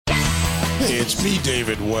Hey, it's me,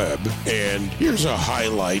 David Webb, and here's a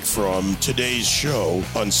highlight from today's show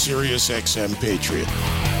on Sirius XM Patriot.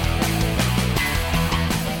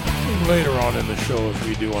 Later on in the show, as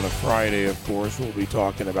we do on a Friday, of course, we'll be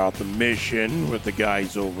talking about the mission with the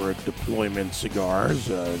guys over at Deployment Cigars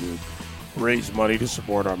to raise money to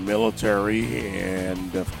support our military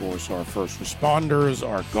and, of course, our first responders,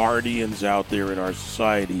 our guardians out there in our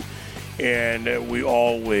society. And we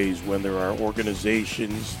always, when there are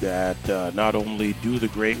organizations that not only do the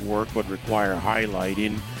great work but require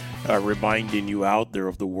highlighting, reminding you out there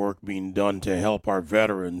of the work being done to help our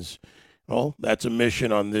veterans, well, that's a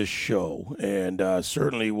mission on this show, and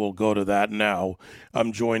certainly we'll go to that now.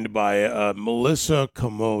 I'm joined by Melissa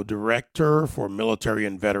Comeau, Director for Military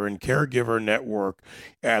and Veteran Caregiver Network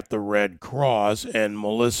at the Red Cross. And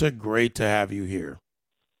Melissa, great to have you here.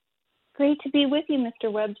 Great to be with you,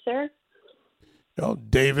 Mr. Webb, sir. No,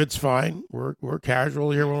 David's fine. We're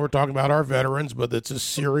casual here when we're talking about our veterans, but it's a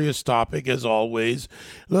serious topic as always.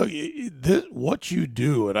 Look, what you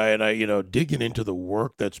do, and I, digging into the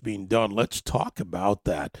work that's being done. Let's talk about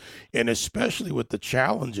that, and especially with the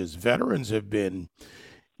challenges veterans have been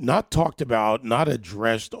not talked about, not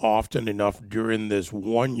addressed often enough during this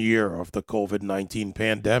 1 year of the COVID-19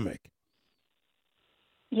 pandemic.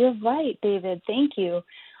 You're right, David. Thank you.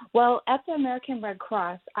 Well, at the American Red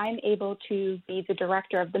Cross, I'm able to be the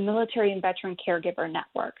director of the Military and Veteran Caregiver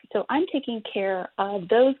Network. So I'm taking care of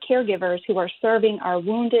those caregivers who are serving our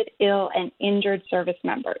wounded, ill, and injured service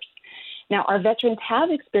members. Now, our veterans have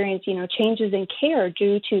experienced, changes in care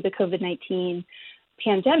due to the COVID-19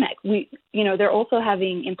 pandemic. They're also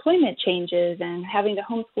having employment changes and having to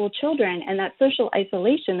homeschool children, and that social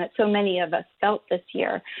isolation that so many of us felt this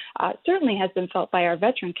year certainly has been felt by our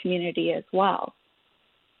veteran community as well.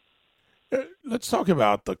 Let's talk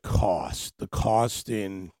about the cost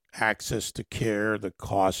in access to care, the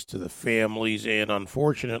cost to the families, and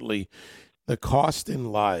unfortunately, the cost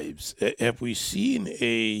in lives. Have we seen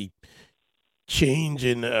a change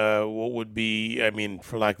in what would be,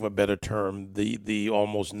 for lack of a better term, the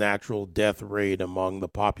almost natural death rate among the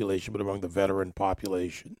population, but among the veteran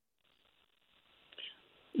population?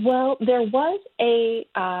 Well, there was a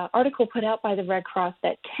article put out by the Red Cross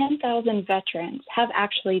that 10,000 veterans have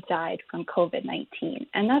actually died from COVID-19,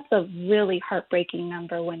 and that's a really heartbreaking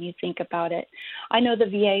number when you think about it. I know the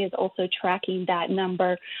VA is also tracking that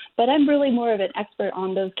number, but I'm really more of an expert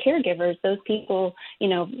on those caregivers, those people,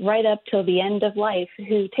 right up till the end of life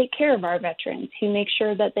who take care of our veterans, who make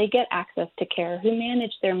sure that they get access to care, who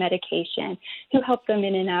manage their medication, who help them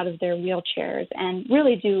in and out of their wheelchairs, and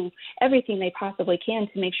really do everything they possibly can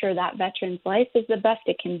to make sure that veteran's life is the best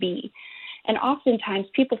it can be. And oftentimes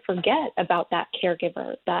people forget about that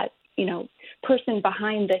caregiver, that, person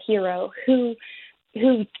behind the hero who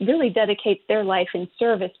really dedicates their life in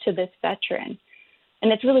service to this veteran.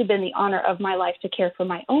 And it's really been the honor of my life to care for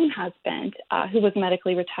my own husband, who was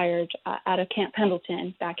medically retired out of Camp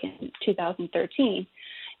Pendleton back in 2013.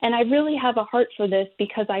 And I really have a heart for this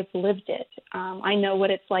because I've lived it. I know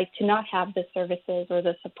what it's like to not have the services or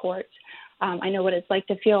the support. I know what it's like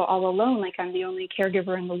to feel all alone, like I'm the only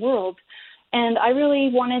caregiver in the world. And I really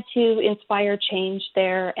wanted to inspire change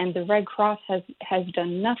there. And the Red Cross has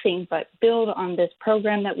done nothing but build on this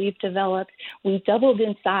program that we've developed. We doubled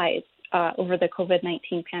in size over the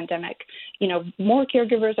COVID-19 pandemic. More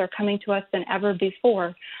caregivers are coming to us than ever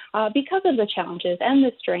before because of the challenges and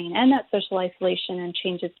the strain and that social isolation and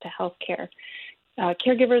changes to healthcare.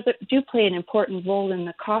 Caregivers do play an important role in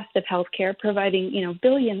the cost of healthcare, providing,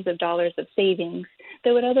 billions of dollars of savings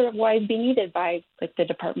that would otherwise be needed by the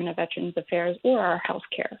Department of Veterans Affairs or our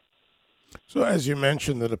healthcare. So as you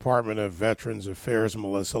mentioned, the Department of Veterans Affairs,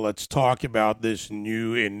 Melissa, let's talk about this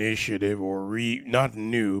new initiative, or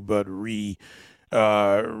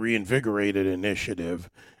reinvigorated initiative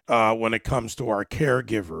when it comes to our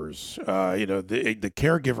caregivers. The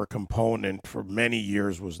caregiver component for many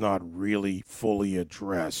years was not really fully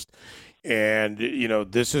addressed. And,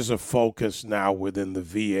 this is a focus now within the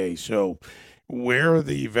VA. So where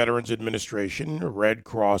the Veterans Administration, Red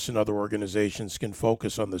Cross, and other organizations can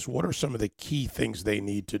focus on this, what are some of the key things they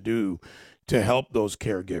need to do to help those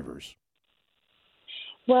caregivers?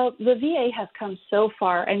 Well, the VA has come so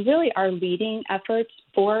far and really are leading efforts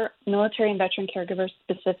for military and veteran caregivers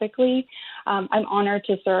specifically. I'm honored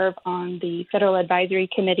to serve on the Federal Advisory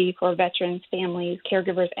Committee for Veterans, Families,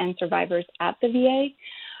 Caregivers, and Survivors at the VA.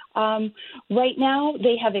 Right now,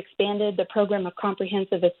 they have expanded the program of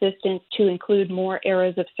comprehensive assistance to include more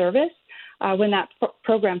eras of service. When that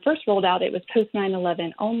program first rolled out, it was post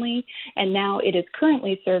 9/11 only, and now it is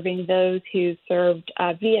currently serving those who served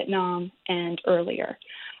Vietnam and earlier.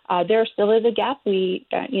 There still is a gap.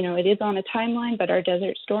 It is on a timeline, but our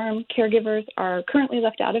Desert Storm caregivers are currently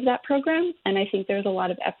left out of that program, and I think there's a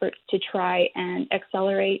lot of efforts to try and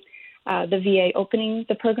accelerate the VA opening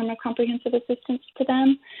the program of comprehensive assistance to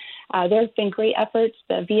them. There have been great efforts.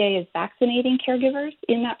 The VA is vaccinating caregivers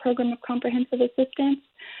in that program of comprehensive assistance.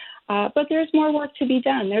 But there's more work to be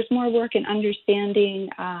done. There's more work in understanding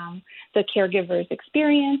the caregiver's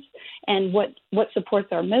experience and what supports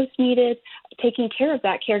are most needed, taking care of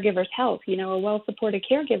that caregiver's health. A well-supported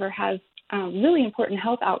caregiver has really important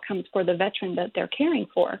health outcomes for the veteran that they're caring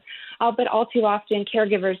for. But all too often,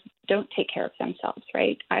 caregivers don't take care of themselves,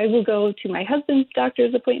 right? I will go to my husband's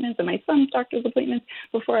doctor's appointments and my son's doctor's appointments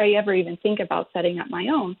before I ever even think about setting up my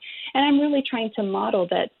own. And I'm really trying to model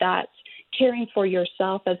that caring for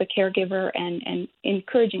yourself as a caregiver and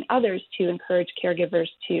encouraging others to encourage caregivers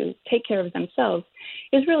to take care of themselves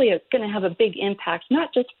is really going to have a big impact,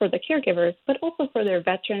 not just for the caregivers, but also for their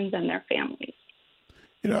veterans and their families.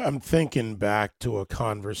 I'm thinking back to a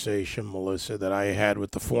conversation, Melissa, that I had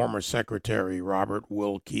with the former Secretary, Robert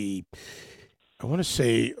Wilkie. I want to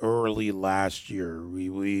say early last year.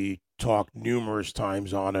 We talked numerous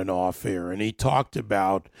times on and off air, and he talked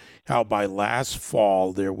about how by last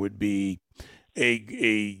fall there would be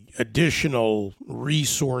a additional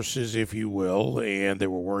resources, if you will, and they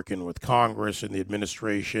were working with Congress and the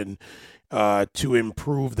administration to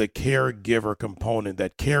improve the caregiver component,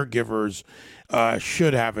 that caregivers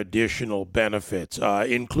should have additional benefits,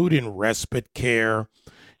 including respite care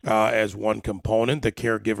as one component. The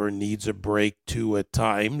caregiver needs a break too at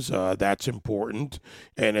times. That's important.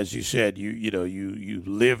 And as you said, you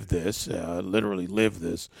live this, literally live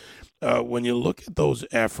this. When you look at those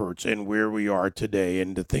efforts and where we are today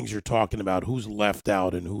and the things you're talking about, who's left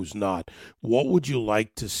out and who's not, what would you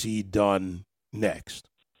like to see done next?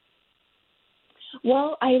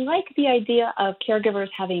 Well, I like the idea of caregivers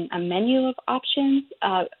having a menu of options.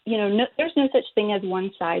 There's no such thing as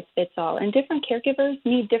one size fits all, and different caregivers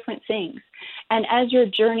need different things. And as your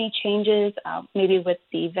journey changes, maybe with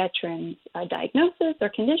the veteran's diagnosis or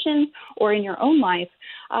conditions or in your own life,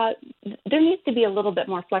 there needs to be a little bit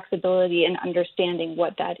more flexibility in understanding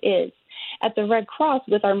what that is. At the Red Cross,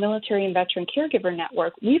 with our military and veteran caregiver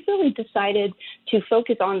network, we've really decided to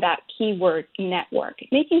focus on that keyword network,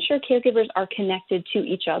 making sure caregivers are connected to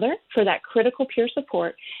each other for that critical peer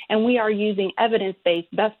support. And we are using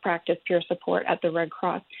evidence-based best practice peer support at the Red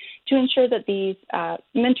Cross to ensure that these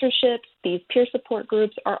mentorships, these peer support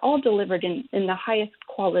groups are all delivered in the highest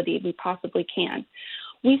quality we possibly can.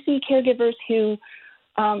 We see caregivers who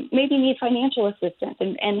maybe need financial assistance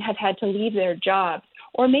and have had to leave their jobs,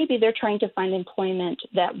 or maybe they're trying to find employment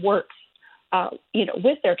that works,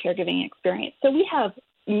 with their caregiving experience. So we have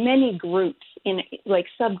many groups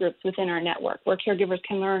subgroups within our network where caregivers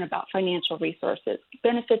can learn about financial resources,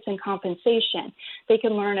 benefits and compensation. They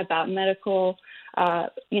can learn about medical,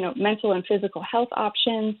 mental and physical health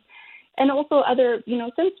options, and also other,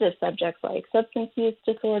 sensitive subjects like substance use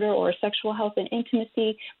disorder or sexual health and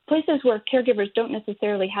intimacy, places where caregivers don't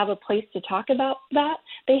necessarily have a place to talk about that.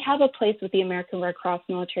 They have a place with the American Red Cross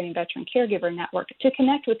Military and Veteran Caregiver Network to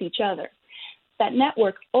connect with each other. That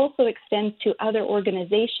network also extends to other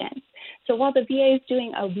organizations. So while the VA is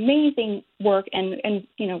doing amazing work and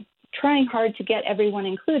trying hard to get everyone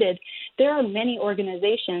included, there are many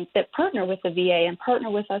organizations that partner with the VA and partner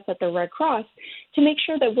with us at the Red Cross to make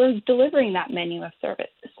sure that we're delivering that menu of service.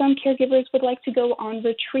 Some caregivers would like to go on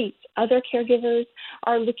retreats. Other caregivers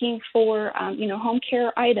are looking for, home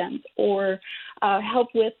care items or help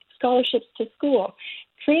with scholarships to school.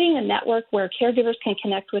 Creating a network where caregivers can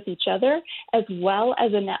connect with each other, as well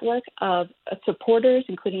as a network of supporters,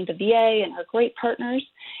 including the VA and our great partners,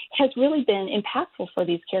 has really been impactful for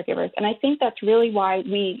these caregivers. And I think that's really why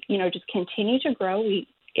we, just continue to grow.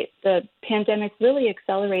 The pandemic really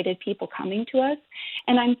accelerated people coming to us.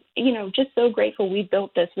 And I'm, just so grateful we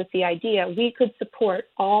built this with the idea we could support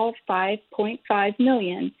all 5.5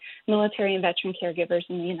 million military and veteran caregivers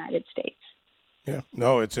in the United States. Yeah,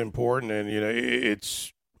 no, it's important, and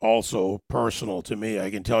it's also personal to me. I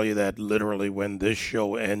can tell you that literally when this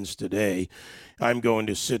show ends today, I'm going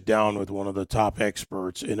to sit down with one of the top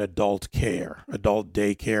experts in adult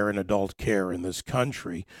daycare and adult care in this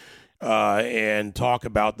country, and talk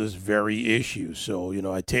about this very issue. So,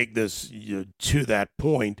 I take this to that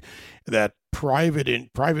point that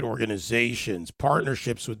private organizations,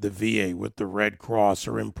 partnerships with the VA, with the Red Cross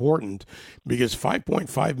are important because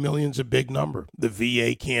 5.5 million is a big number. The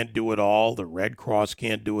VA can't do it all. The Red Cross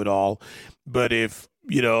can't do it all. But if,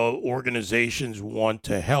 organizations want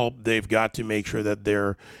to help, they've got to make sure that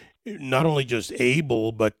they're not only just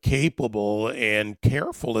able, but capable and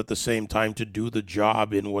careful at the same time to do the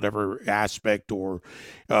job in whatever aspect or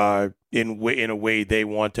in a way they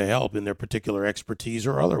want to help in their particular expertise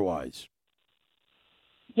or otherwise.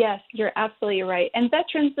 Yes, you're absolutely right. And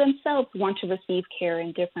veterans themselves want to receive care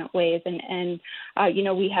in different ways. And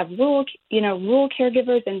we have rural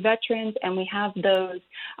caregivers and veterans, and we have those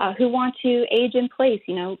who want to age in place,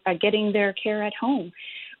 getting their care at home.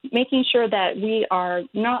 Making sure that we are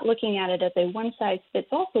not looking at it as a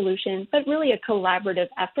one-size-fits-all solution, but really a collaborative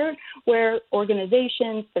effort where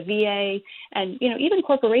organizations, the VA, and even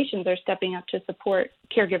corporations are stepping up to support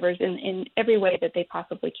caregivers in every way that they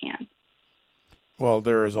possibly can. Well,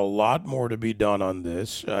 there is a lot more to be done on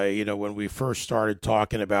this. When we first started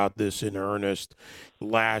talking about this in earnest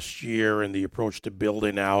last year and the approach to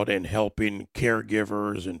building out and helping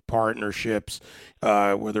caregivers and partnerships,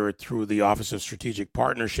 whether it's through the Office of Strategic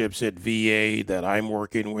Partnerships at VA that I'm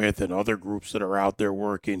working with and other groups that are out there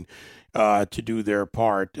working to do their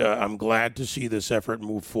part. I'm glad to see this effort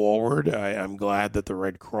move forward. I'm glad that the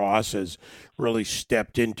Red Cross has really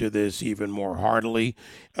stepped into this even more heartily.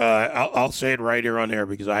 I'll say it right here on air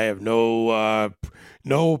because I have no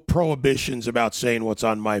prohibitions about saying what's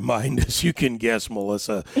on my mind, as you can guess,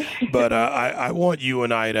 Melissa. But I want you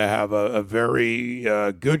and I to have a very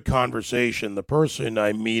good conversation. The person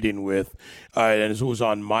I'm meeting with, and who's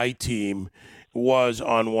on my team, was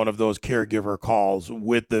on one of those caregiver calls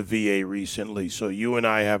with the VA recently. So you and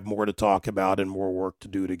I have more to talk about and more work to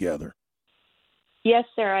do together. Yes,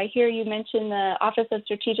 sir. I hear you mention the Office of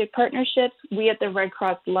Strategic Partnerships. We at the Red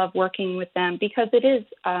Cross love working with them because it is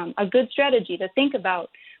a good strategy to think about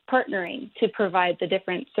partnering to provide the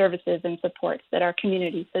different services and supports that our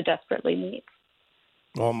community so desperately needs.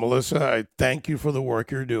 Well, Melissa, I thank you for the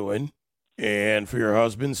work you're doing. And for your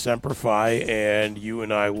husband, Semper Fi, and you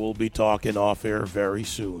and I will be talking off air very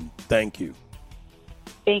soon. Thank you.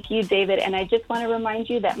 Thank you, David. And I just want to remind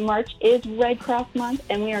you that March is Red Cross Month,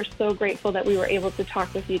 and we are so grateful that we were able to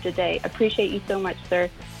talk with you today. Appreciate you so much, sir.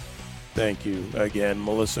 Thank you. Again,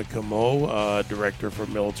 Melissa Comeau, Director for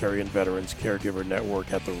Military and Veterans Caregiver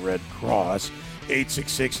Network at the Red Cross.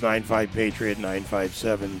 866-95-PATRIOT,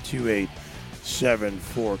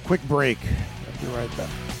 957-2874. Quick break. I'll be right back.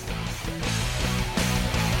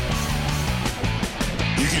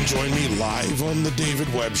 You can join me live on The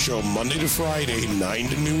David Webb Show Monday to Friday, 9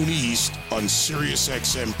 to noon East on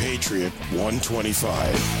SiriusXM Patriot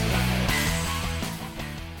 125.